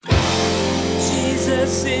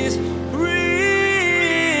Jesus is real.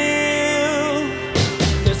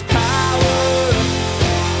 There's power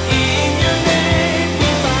in your name. We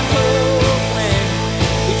find hope when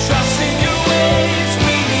we trust in your ways.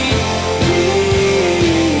 We need you.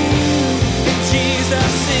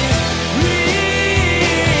 Jesus is real.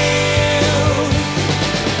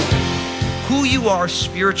 Who you are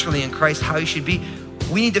spiritually in Christ, how you should be,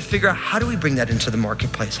 we need to figure out, how do we bring that into the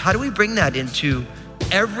marketplace? How do we bring that into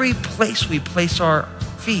every place we place our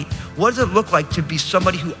feet? What does it look like to be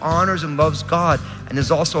somebody who honors and loves God and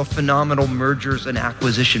is also a phenomenal mergers and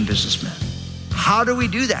acquisition businessman? How do we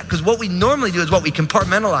do that? Because what we normally do is what we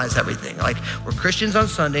compartmentalize everything. Like, we're Christians on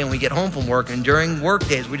Sunday and we get home from work, and during work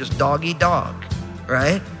days, we just dog eat dog,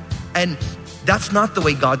 right? And that's not the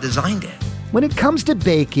way God designed it. When it comes to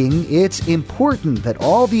baking, it's important that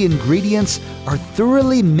all the ingredients are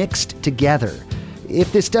thoroughly mixed together.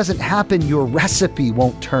 If this doesn't happen, your recipe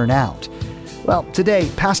won't turn out. Well, today,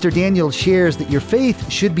 Pastor Daniel shares that your faith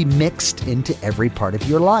should be mixed into every part of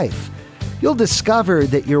your life. You'll discover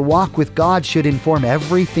that your walk with God should inform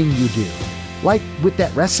everything you do. Like with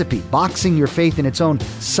that recipe, boxing your faith in its own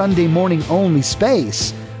Sunday morning only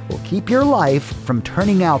space will keep your life from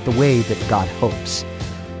turning out the way that God hopes.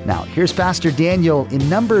 Now, here's Pastor Daniel in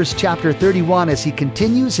Numbers chapter 31 as he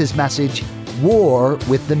continues his message, War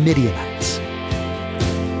with the Midianites.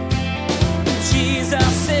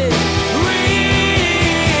 Jesus is real.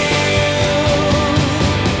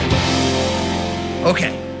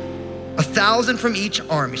 Okay, 1,000 from each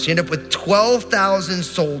army. So you end up with 12,000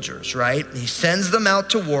 soldiers, right? He sends them out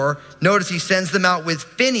to war. Notice he sends them out with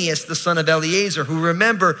Phinehas, the son of Eleazar, who,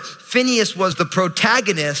 remember, Phinehas was the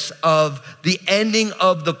protagonist of the ending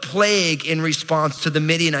of the plague in response to the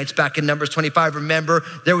Midianites back in Numbers 25. Remember,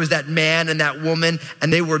 there was that man and that woman,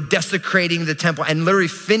 and they were desecrating the temple. And literally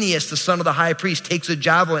Phinehas, the son of the high priest, takes a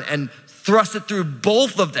javelin and thrusts it through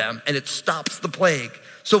both of them, and it stops the plague.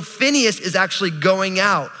 So Phinehas is actually going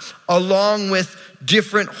out along with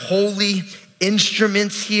different holy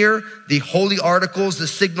instruments here, the holy articles, the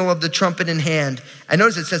signal of the trumpet in hand. And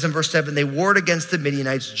notice it says in verse 7, they warred against the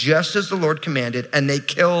Midianites just as the Lord commanded, and they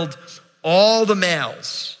killed all the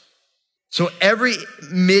males. So every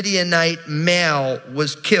Midianite male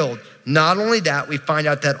was killed. Not only that, we find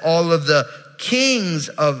out that all of the kings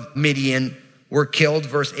of Midian were killed.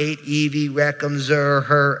 Verse 8, Evi, Rechem, Zur,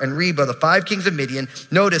 Hur, and Reba, the 5 kings of Midian.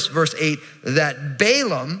 Notice verse 8, that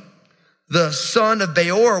Balaam, the son of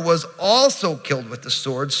Beor, was also killed with the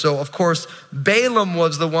sword. So of course, Balaam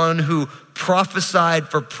was the one who prophesied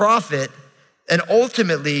for profit. And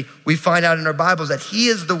ultimately, we find out in our Bibles that he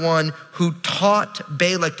is the one who taught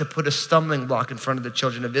Balak to put a stumbling block in front of the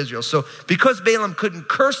children of Israel. So because Balaam couldn't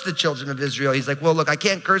curse the children of Israel, he's like, well, look, I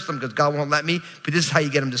can't curse them because God won't let me, but this is how you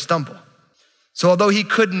get them to stumble. So although he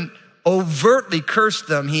couldn't overtly curse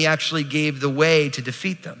them, he actually gave the way to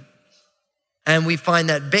defeat them. And we find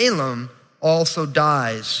that Balaam also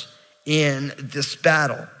dies in this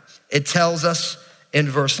battle. It tells us in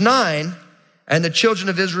verse 9, and the children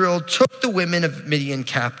of Israel took the women of Midian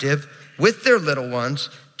captive with their little ones,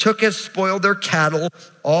 took as spoil their cattle,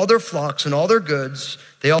 all their flocks, and all their goods.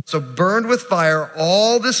 They also burned with fire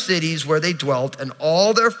all the cities where they dwelt and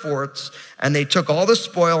all their forts, and they took all the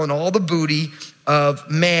spoil and all the booty of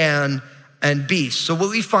man and beast. So what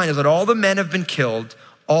we find is that all the men have been killed,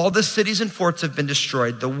 all the cities and forts have been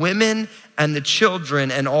destroyed, the women and the children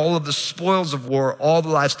and all of the spoils of war, all the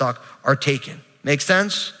livestock are taken. Make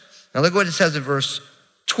sense? Now look what it says in verse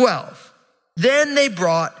 12. Then they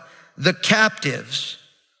brought the captives,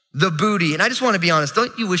 the booty. And I just want to be honest,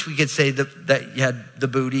 don't you wish we could say that you had the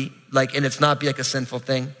booty, like, and it's not be like a sinful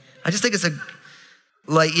thing? I just think it's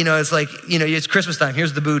it's Christmas time,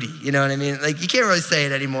 here's the booty, you know what I mean? Like, you can't really say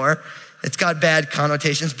it anymore. It's got bad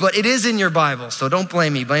connotations, but it is in your Bible, so don't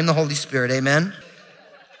blame me, blame the Holy Spirit, amen?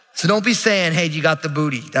 So don't be saying, hey, you got the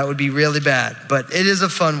booty. That would be really bad, but it is a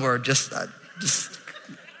fun word, just.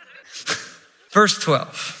 Verse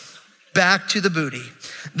 12, back to the booty.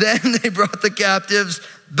 Then they brought the captives,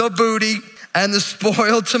 the booty, and the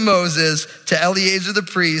spoil to Moses, to Eleazar the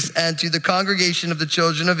priest, and to the congregation of the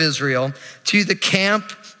children of Israel, to the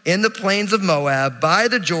camp in the plains of Moab, by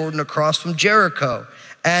the Jordan across from Jericho.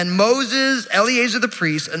 And Moses, Eleazar the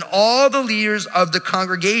priest, and all the leaders of the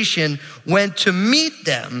congregation went to meet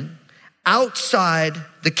them outside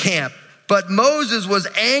the camp. But Moses was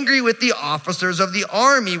angry with the officers of the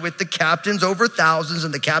army, with the captains over thousands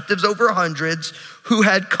and the captives over hundreds, who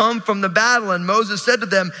had come from the battle. And Moses said to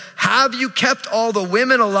them, have you kept all the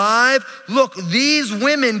women alive? Look, these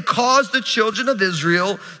women caused the children of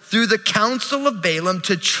Israel through the counsel of Balaam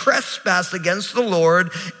to trespass against the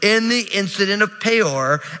Lord in the incident of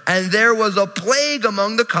Peor. And there was a plague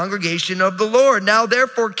among the congregation of the Lord. Now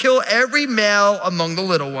therefore kill every male among the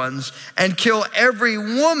little ones, and kill every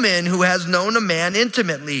woman who has known a man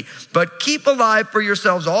intimately. But keep alive for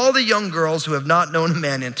yourselves all the young girls who have not known a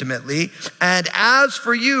man intimately. And as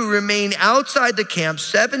for you, remain outside the camp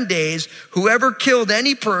 7 days. Whoever killed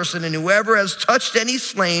any person and whoever has touched any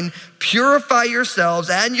slain, purify yourselves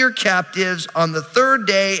and your captives on the 3rd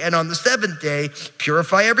day, and on the 7th day,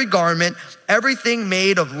 purify every garment, everything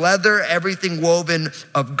made of leather, everything woven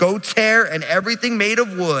of goat's hair, and everything made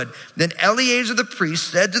of wood. Then Eleazar the priest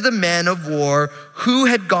said to the men of war who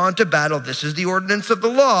had gone to battle, this is the ordinance of the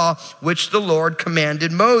law, which the Lord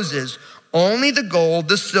commanded Moses. Only the gold,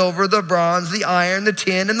 the silver, the bronze, the iron, the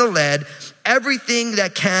tin, and the lead, everything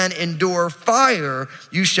that can endure fire,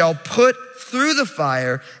 you shall put through the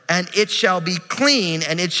fire, and it shall be clean,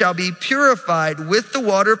 and it shall be purified with the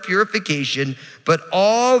water of purification. But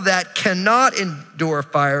all that cannot endure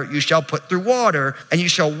fire, you shall put through water, and you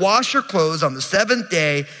shall wash your clothes on the 7th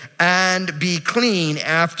day and be clean.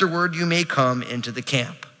 Afterward, you may come into the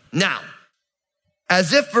camp. Now,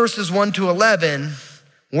 as if verses 1 to 11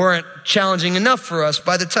 weren't challenging enough for us,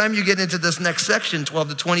 by the time you get into this next section,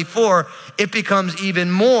 12 to 24, it becomes even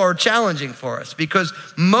more challenging for us, because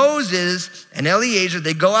Moses and Eleazar,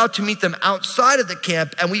 they go out to meet them outside of the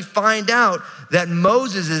camp, and we find out that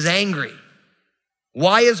Moses is angry.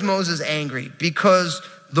 Why is Moses angry? Because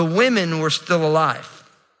the women were still alive.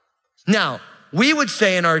 Now, we would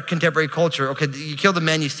say in our contemporary culture, okay, you kill the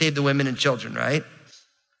men, you save the women and children, right?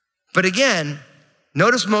 But again,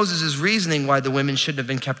 notice Moses' reasoning why the women shouldn't have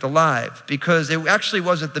been kept alive, because it actually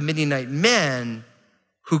wasn't the Midianite men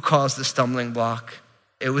who caused the stumbling block.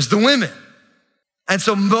 It was the women. And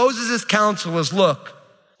so Moses' counsel is, look,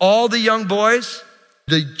 all the young boys,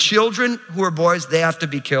 the children who are boys, they have to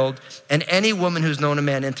be killed. And any woman who's known a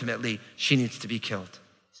man intimately, she needs to be killed.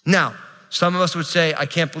 Now, some of us would say, I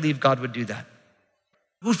can't believe God would do that.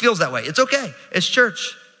 Who feels that way? It's okay. It's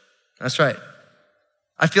church. That's right.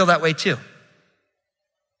 I feel that way too.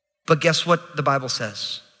 But guess what the Bible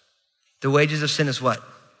says? The wages of sin is what?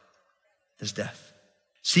 Is death.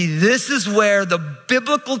 See, this is where the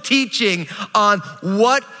biblical teaching on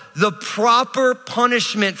what the proper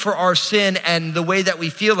punishment for our sin and the way that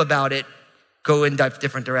we feel about it go in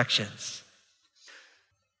different directions.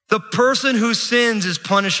 The person who sins is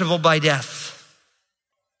punishable by death.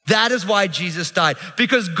 That is why Jesus died,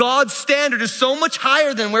 because God's standard is so much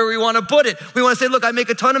higher than where we want to put it. We want to say, look, I make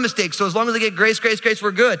a ton of mistakes, so as long as I get grace, grace, grace,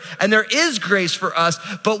 we're good. And there is grace for us,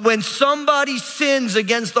 but when somebody sins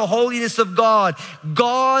against the holiness of God,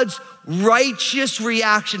 God's righteous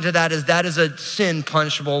reaction to that is a sin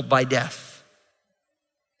punishable by death.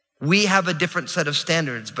 We have a different set of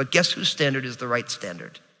standards, but guess whose standard is the right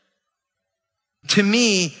standard? To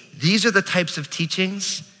me, these are the types of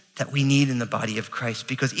teachings that we need in the body of Christ,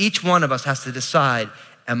 because each one of us has to decide,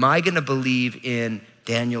 am I gonna believe in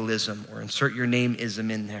Danielism, or insert your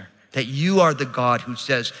name-ism in there, that you are the God who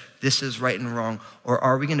says this is right and wrong, or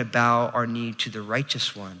are we gonna bow our knee to the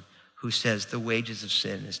righteous one who says the wages of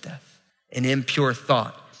sin is death? An impure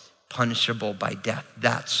thought, punishable by death.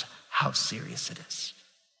 That's how serious it is.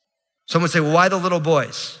 Someone would say, well, why the little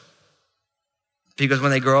boys? Because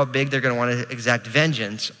when they grow up big, they're gonna wanna exact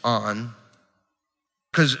vengeance on,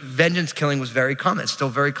 because vengeance killing was very common. It's still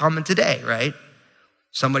very common today, right?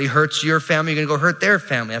 Somebody hurts your family, you're gonna go hurt their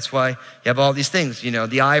family. That's why you have all these things,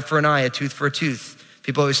 the eye for an eye, a tooth for a tooth.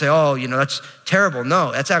 People always say, oh, that's terrible.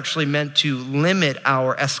 No, that's actually meant to limit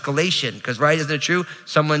our escalation. Because, right, isn't it true?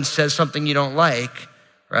 Someone says something you don't like,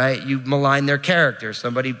 right? You malign their character.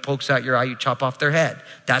 Somebody pokes out your eye, you chop off their head.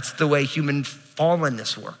 That's the way human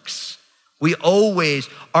fallenness works.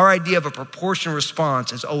 Our idea of a proportional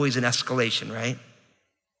response is always an escalation, right?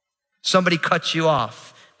 Somebody cuts you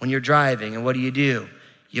off when you're driving, and what do?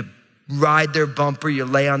 You ride their bumper, you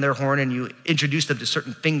lay on their horn, and you introduce them to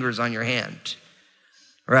certain fingers on your hand,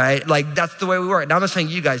 right? Like, that's the way we work. Now, I'm not saying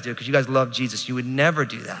you guys do, because you guys love Jesus. You would never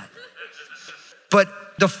do that. But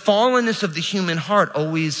the fallenness of the human heart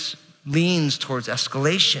always leans towards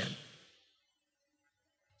escalation.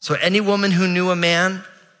 So any woman who knew a man,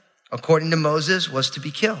 according to Moses, was to be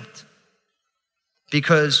killed,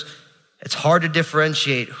 because it's hard to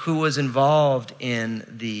differentiate who was involved in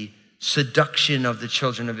the seduction of the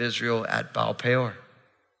children of Israel at Baal Peor.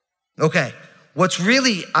 Okay, what's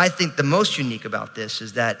really, I think, the most unique about this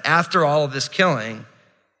is that after all of this killing,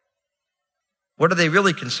 what are they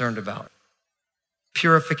really concerned about?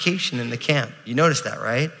 Purification in the camp. You notice that,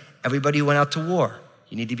 right? Everybody who went out to war,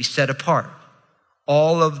 you need to be set apart.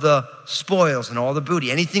 all of the spoils and all the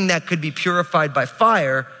booty. Anything that could be purified by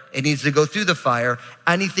fire, it needs to go through the fire.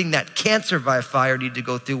 Anything that can't survive fire needs to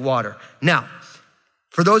go through water. Now,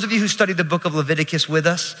 for those of you who studied the book of Leviticus with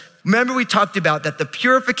us, remember we talked about that the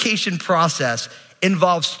purification process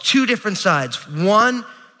involves two different sides. One,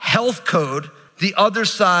 health code. The other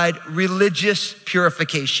side, religious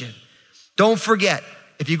purification. Don't forget,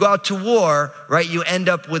 if you go out to war, right, you end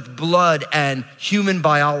up with blood and human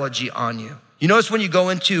biology on you. You notice when you go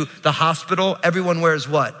into the hospital, everyone wears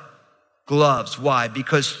what? Gloves. Why?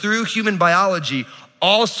 Because through human biology,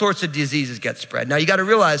 all sorts of diseases get spread. Now you got to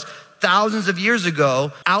realize, thousands of years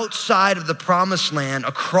ago, outside of the promised land,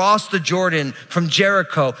 across the Jordan from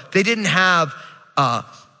Jericho, they didn't have,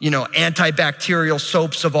 antibacterial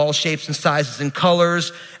soaps of all shapes and sizes and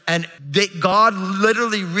colors. And God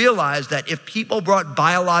literally realized that if people brought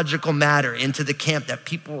biological matter into the camp, that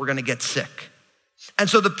people were going to get sick. And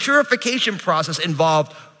so the purification process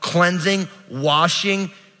involved cleansing, washing,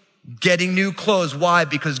 getting new clothes. Why?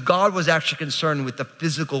 Because God was actually concerned with the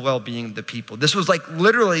physical well-being of the people. This was like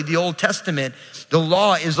literally the Old Testament. The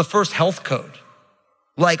law is the first health code.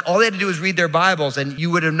 Like all they had to do was read their Bibles and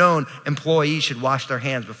you would have known employees should wash their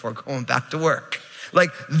hands before going back to work.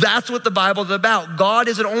 Like that's what the Bible is about. God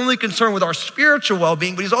isn't only concerned with our spiritual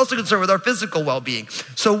well-being, but he's also concerned with our physical well-being.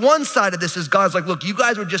 So one side of this is God's like, look, you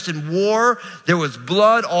guys were just in war. There was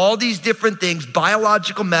blood, all these different things,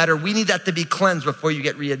 biological matter. We need that to be cleansed before you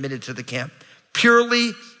get readmitted to the camp.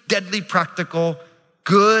 Purely, deadly, practical,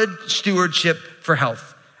 good stewardship for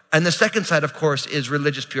health. And the second side, of course, is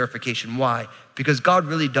religious purification. Why? Because God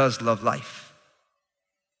really does love life.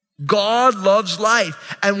 God loves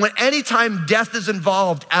life. And when anytime death is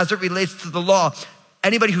involved as it relates to the law,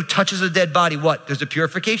 anybody who touches a dead body, what? There's a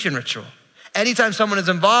purification ritual. Anytime someone is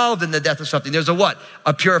involved in the death of something, there's a what?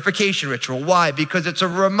 A purification ritual. Why? Because it's a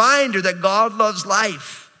reminder that God loves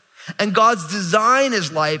life. And God's design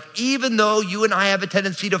is life, even though you and I have a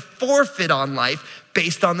tendency to forfeit on life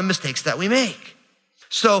based on the mistakes that we make.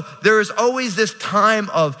 So there is always this time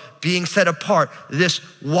of being set apart, this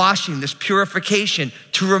washing, this purification,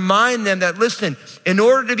 to remind them that, listen, in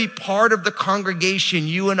order to be part of the congregation,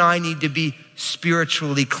 you and I need to be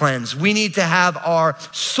spiritually cleansed. We need to have our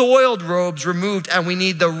soiled robes removed, and we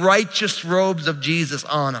need the righteous robes of Jesus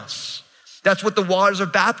on us. That's what the waters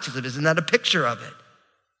of baptism is. Isn't that a picture of it?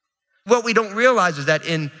 What we don't realize is that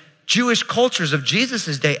in Jewish cultures of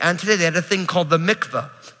Jesus' day and today, they had a thing called the mikveh.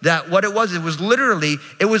 That what it was literally,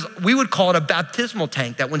 we would call it a baptismal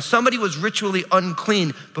tank, that when somebody was ritually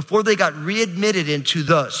unclean, before they got readmitted into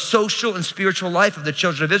the social and spiritual life of the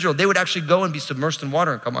children of Israel, they would actually go and be submersed in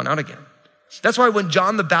water and come on out again. That's why when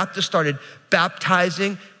John the Baptist started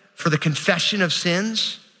baptizing for the confession of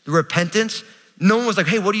sins, the repentance, no one was like,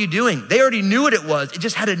 hey, what are you doing? They already knew what it was. It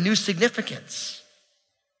just had a new significance.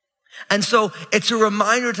 And so it's a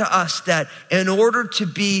reminder to us that in order to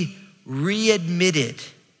be readmitted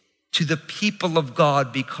to the people of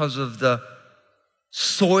God because of the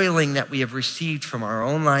soiling that we have received from our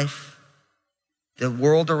own life, the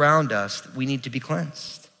world around us, we need to be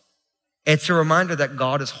cleansed. It's a reminder that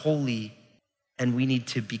God is holy and we need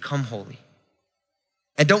to become holy.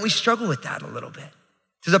 And don't we struggle with that a little bit?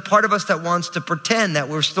 There's a part of us that wants to pretend that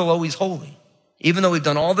we're still always holy. Even though we've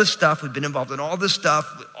done all this stuff, we've been involved in all this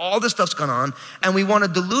stuff's gone on, and we want to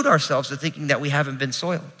delude ourselves to thinking that we haven't been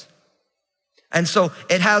soiled. And so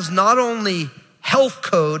it has not only health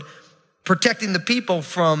code protecting the people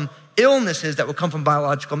from illnesses that will come from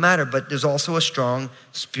biological matter, but there's also a strong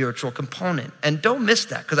spiritual component. And don't miss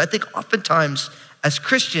that, because I think oftentimes as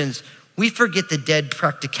Christians, we forget the dead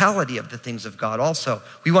practicality of the things of God also.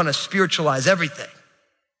 We want to spiritualize everything,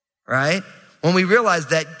 right? When we realize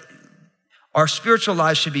that our spiritual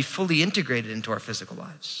lives should be fully integrated into our physical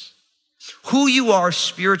lives. Who you are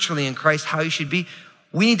spiritually in Christ, how you should be,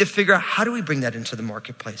 we need to figure out, how do we bring that into the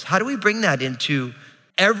marketplace? How do we bring that into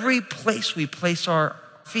every place we place our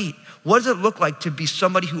feet? What does it look like to be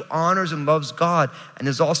somebody who honors and loves God and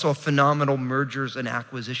is also a phenomenal mergers and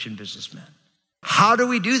acquisition businessman? How do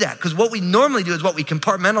we do that? Because what we normally do is we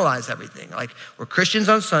compartmentalize everything. Like we're Christians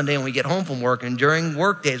on Sunday and we get home from work, and during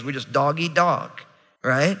work days, we just dog eat dog,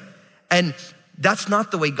 right? And that's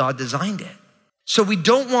not the way God designed it. So we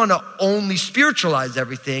don't want to only spiritualize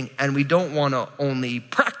everything, and we don't want to only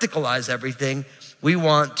practicalize everything. We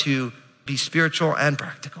want to be spiritual and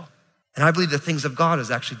practical. And I believe the things of God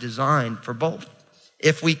is actually designed for both,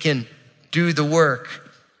 if we can do the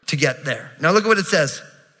work to get there. Now look at what it says.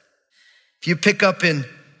 If you pick up in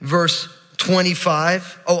verse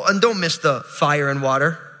 25, and don't miss the fire and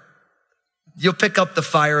water. You'll pick up the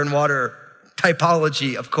fire and water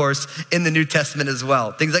typology, of course, in the New Testament as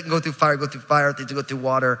well. Things that can go through fire, go through fire. Things that go through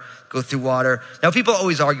water, go through water. Now, people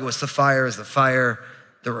always argue, what's the fire? Is the fire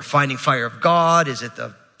the refining fire of God? Is it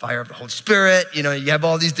the fire of the Holy Spirit? You know, you have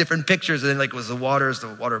all these different pictures, and then like, was the water, is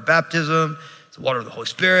the water of baptism? It's the water of the Holy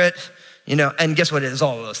Spirit, you know, and guess what? It is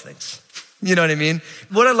all of those things. You know what I mean?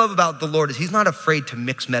 What I love about the Lord is he's not afraid to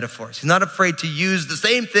mix metaphors. He's not afraid to use the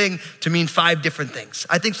same thing to mean 5 different things.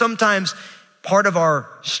 I think sometimes part of our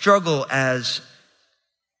struggle as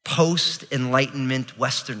post-Enlightenment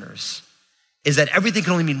Westerners is that everything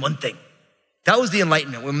can only mean one thing. That was the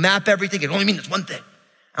Enlightenment. We map everything, it only means one thing.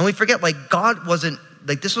 And we forget, like, God wasn't,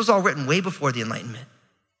 like, this was all written way before the Enlightenment.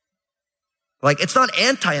 Like, it's not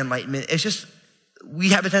anti-Enlightenment, it's just, we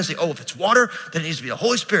have a tendency, if it's water, then it needs to be the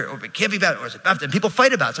Holy Spirit, or if it can't be baptized, or is it baptized? And people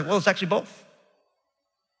fight about it. It's like, well, it's actually both.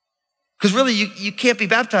 Because really, you can't be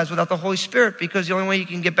baptized without the Holy Spirit, because the only way you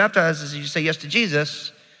can get baptized is you say yes to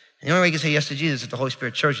Jesus. And the only way you can say yes to Jesus is if the Holy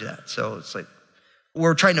Spirit shows you that. So it's like,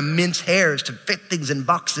 we're trying to mince hairs to fit things in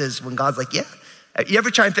boxes when God's like, yeah. You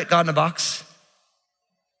ever try and fit God in a box?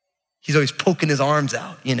 He's always poking his arms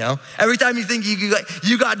out, you know? Every time you think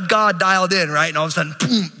you got God dialed in, right? And all of a sudden,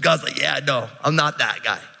 boom, God's like, yeah, no, I'm not that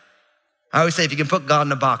guy. I always say, if you can put God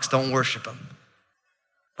in a box, don't worship him.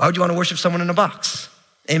 Why would you want to worship someone in a box?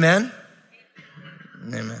 Amen?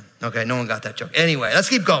 Amen. Okay, no one got that joke. Anyway, let's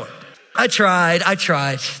keep going. I tried.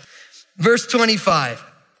 Verse 25.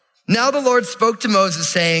 Now the Lord spoke to Moses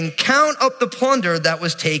saying, count up the plunder that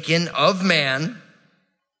was taken of man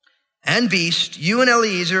and beast, you and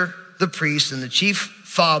Eleazar, the priest, and the chief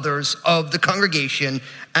fathers of the congregation,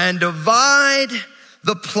 and divide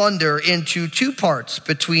the plunder into 2 parts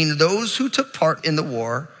between those who took part in the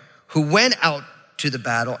war, who went out to the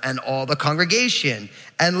battle, and all the congregation,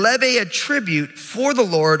 and levy a tribute for the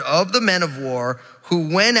Lord of the men of war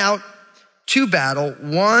who went out to battle,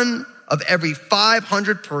 1 of every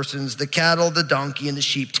 500 persons, the cattle, the donkey, and the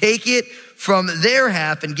sheep. Take it from their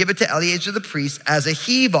half and give it to Eleazar the priest as a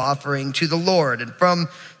heave offering to the Lord. And from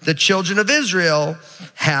the children of Israel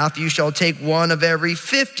half, you shall take 1 of every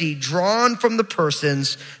 50 drawn from the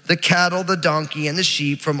persons, the cattle, the donkey, and the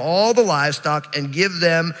sheep, from all the livestock, and give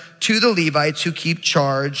them to the Levites who keep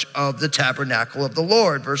charge of the tabernacle of the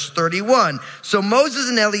Lord. Verse 31. So Moses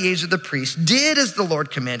and Eleazar the priest did as the Lord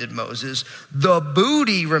commanded Moses. The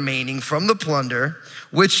booty remaining from the plunder,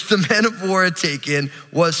 which the men of war had taken,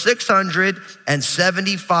 was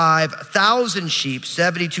 675,000 sheep,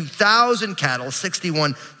 72,000 cattle,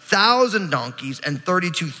 61,000 donkeys, and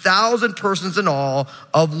 32,000 persons in all,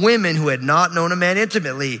 of women who had not known a man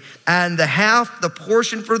intimately. And the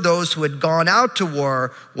portion for those who had gone out to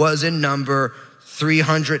war, was in number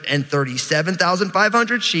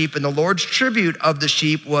 337,500 sheep, and the Lord's tribute of the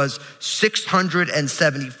sheep was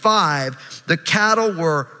 675. The cattle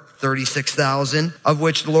were 36,000, of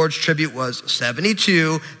which the Lord's tribute was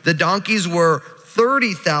 72. The donkeys were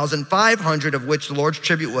 30,500, of which the Lord's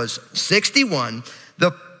tribute was 61.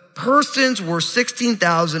 The persons were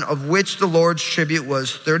 16,000, of which the Lord's tribute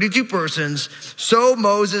was 32 persons. So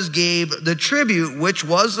Moses gave the tribute, which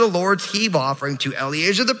was the Lord's heave offering, to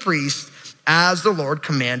Eleazar the priest, as the Lord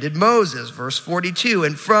commanded Moses. Verse 42,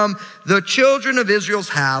 and from the children of Israel's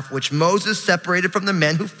half, which Moses separated from the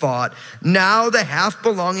men who fought, now the half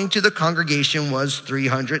belonging to the congregation was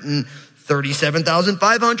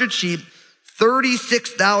 337,500 sheep,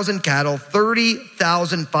 36,000 cattle,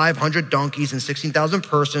 30,500 donkeys, and 16,000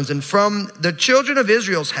 persons. And from the children of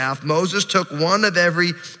Israel's half, Moses took 1 of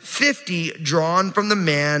every 50 drawn from the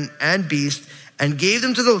man and beast, and gave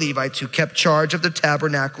them to the Levites who kept charge of the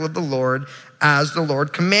tabernacle of the Lord, as the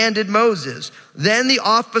Lord commanded Moses. Then the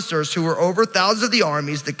officers who were over thousands of the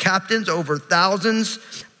armies, the captains over thousands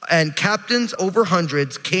and captains over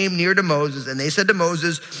hundreds, came near to Moses, and they said to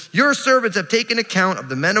Moses, your servants have taken account of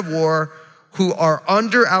the men of war who are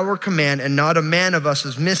under our command, and not a man of us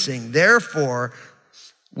is missing. Therefore,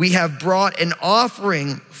 we have brought an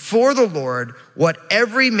offering for the Lord, what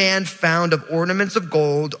every man found of ornaments of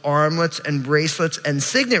gold, armlets and bracelets and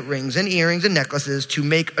signet rings and earrings and necklaces, to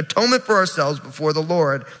make atonement for ourselves before the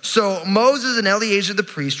Lord. So Moses and Eleazar the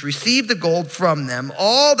priest received the gold from them,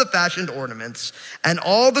 all the fashioned ornaments, and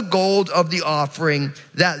all the gold of the offering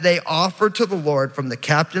that they offered to the Lord from the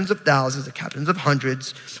captains of thousands, the captains of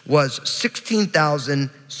hundreds, was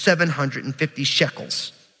 16,750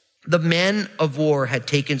 shekels. The men of war had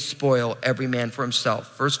taken spoil, every man for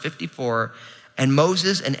himself. Verse 54, and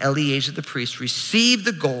Moses and Eleazar the priest received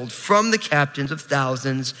the gold from the captains of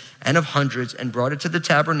thousands and of hundreds, and brought it to the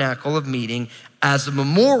tabernacle of meeting as a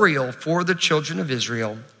memorial for the children of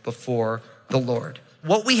Israel before the Lord.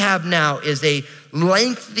 What we have now is a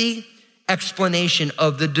lengthy explanation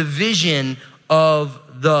of the division of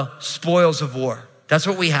the spoils of war. That's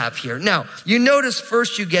what we have here. Now, you notice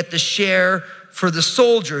first you get the share for the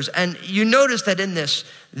soldiers. And you notice that in this,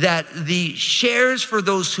 that the shares for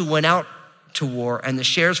those who went out to war and the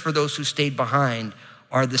shares for those who stayed behind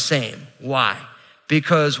are the same. Why?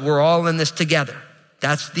 Because we're all in this together.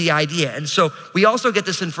 That's the idea. And so we also get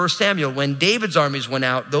this in 1 Samuel. When David's armies went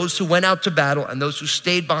out, those who went out to battle and those who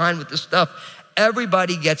stayed behind with the stuff,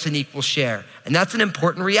 everybody gets an equal share. And that's an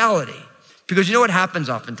important reality. Because you know what happens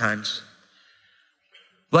oftentimes?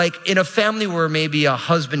 Like in a family where maybe a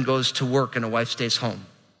husband goes to work and a wife stays home,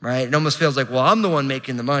 right? It almost feels like, well, I'm the one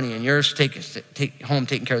making the money and you're taking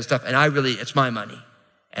care of the stuff. And it's my money.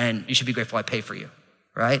 And you should be grateful I pay for you,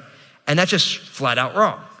 right? And that's just flat out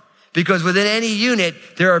wrong. Because within any unit,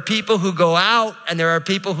 there are people who go out and there are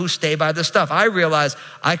people who stay by the stuff. I realize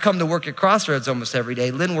I come to work at Crossroads almost every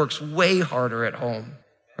day. Lynn works way harder at home,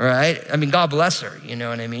 right? I mean, God bless her, you know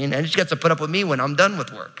what I mean? And she gets to put up with me when I'm done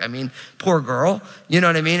with work. I mean, poor girl, you know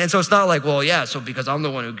what I mean? And so it's not like, well, yeah, so because I'm the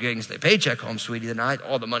one who brings the paycheck home, sweetie, then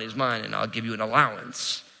all the money's mine and I'll give you an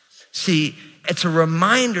allowance. See, it's a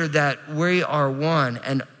reminder that we are one.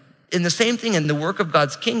 And in the same thing in the work of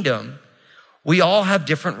God's kingdom, we all have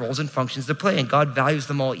different roles and functions to play, and God values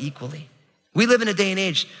them all equally. We live in a day and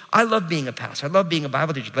age, I love being a pastor, I love being a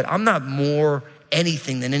Bible teacher, but I'm not more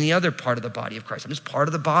anything than any other part of the body of Christ. I'm just part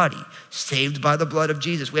of the body, saved by the blood of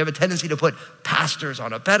Jesus. We have a tendency to put pastors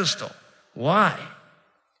on a pedestal. Why?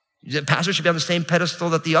 The pastor should be on the same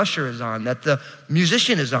pedestal that the usher is on, that the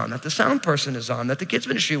musician is on, that the sound person is on, that the kids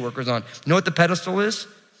ministry worker is on. You know what the pedestal is?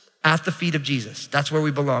 At the feet of Jesus. That's where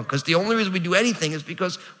we belong, because the only reason we do anything is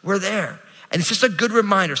because we're there. And it's just a good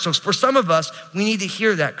reminder. So for some of us, we need to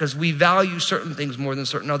hear that because we value certain things more than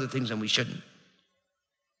certain other things, and we shouldn't,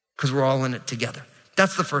 because we're all in it together.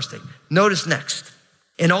 That's the first thing. Notice next,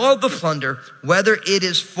 in all the plunder, whether it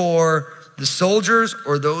is for the soldiers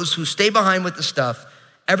or those who stay behind with the stuff,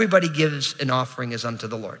 everybody gives an offering as unto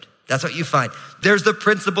the Lord. That's what you find. There's the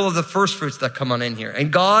principle of the first fruits that come on in here. And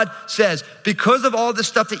God says, because of all the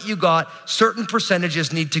stuff that you got, certain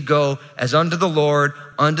percentages need to go as unto the Lord,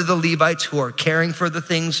 unto the Levites who are caring for the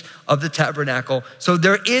things of the tabernacle. So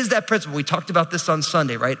there is that principle. We talked about this on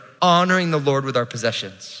Sunday, right? Honoring the Lord with our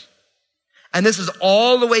possessions. And this is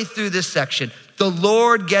all the way through this section. The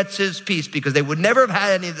Lord gets his piece because they would never have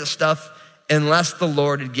had any of this stuff unless the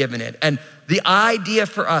Lord had given it. And the idea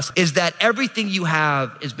for us is that everything you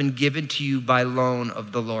have has been given to you by loan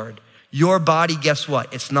of the Lord. Your body, guess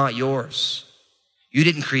what? It's not yours. You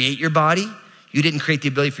didn't create your body. You didn't create the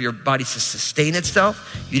ability for your body to sustain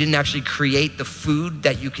itself. You didn't actually create the food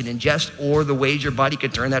that you can ingest or the ways your body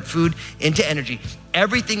can turn that food into energy.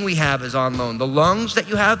 Everything we have is on loan. The lungs that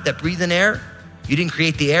you have that breathe in air, you didn't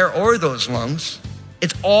create the air or those lungs.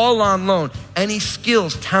 It's all on loan. Any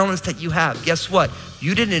skills, talents that you have, guess what?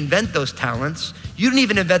 You didn't invent those talents. You didn't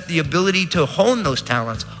even invent the ability to hone those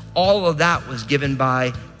talents. All of that was given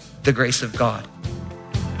by the grace of God.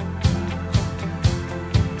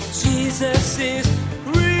 Jesus is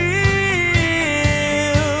real.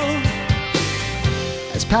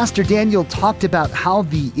 As Pastor Daniel talked about how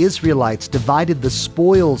the Israelites divided the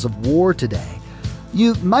spoils of war today,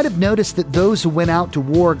 you might have noticed that those who went out to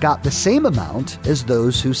war got the same amount as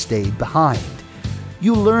those who stayed behind.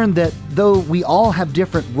 You learn that though we all have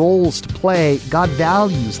different roles to play, God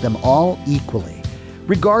values them all equally.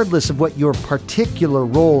 Regardless of what your particular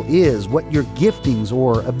role is, what your giftings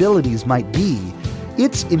or abilities might be,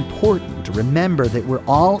 it's important to remember that we're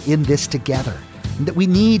all in this together and that we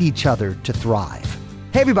need each other to thrive.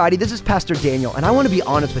 Hey everybody, this is Pastor Daniel, and I want to be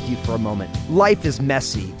honest with you for a moment. Life is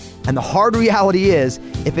messy, and the hard reality is,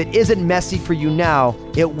 if it isn't messy for you now,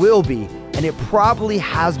 it will be, and it probably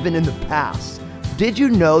has been in the past. Did you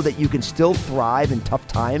know that you can still thrive in tough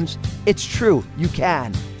times? It's true, you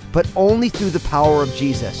can, but only through the power of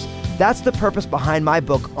Jesus. That's the purpose behind my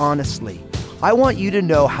book, Honestly. I want you to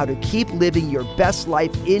know how to keep living your best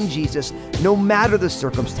life in Jesus, no matter the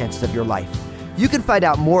circumstances of your life. You can find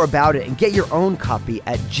out more about it and get your own copy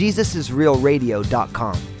at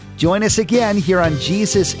JesusIsRealRadio.com. Join us again here on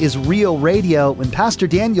Jesus is Real Radio when Pastor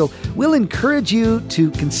Daniel will encourage you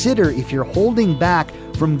to consider if you're holding back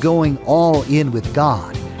from going all in with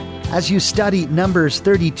God. As you study Numbers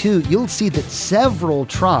 32, you'll see that several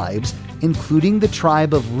tribes, including the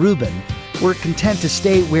tribe of Reuben, were content to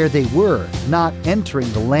stay where they were, not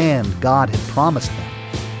entering the land God had promised them.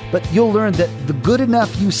 But you'll learn that the good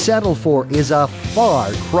enough you settle for is a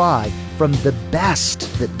far cry from the best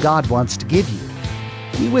that God wants to give you.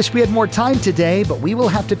 We wish we had more time today, but we will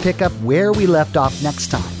have to pick up where we left off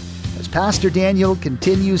next time, as Pastor Daniel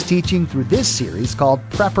continues teaching through this series called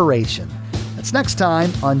Preparation. That's next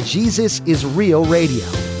time on Jesus is Real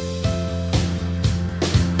Radio.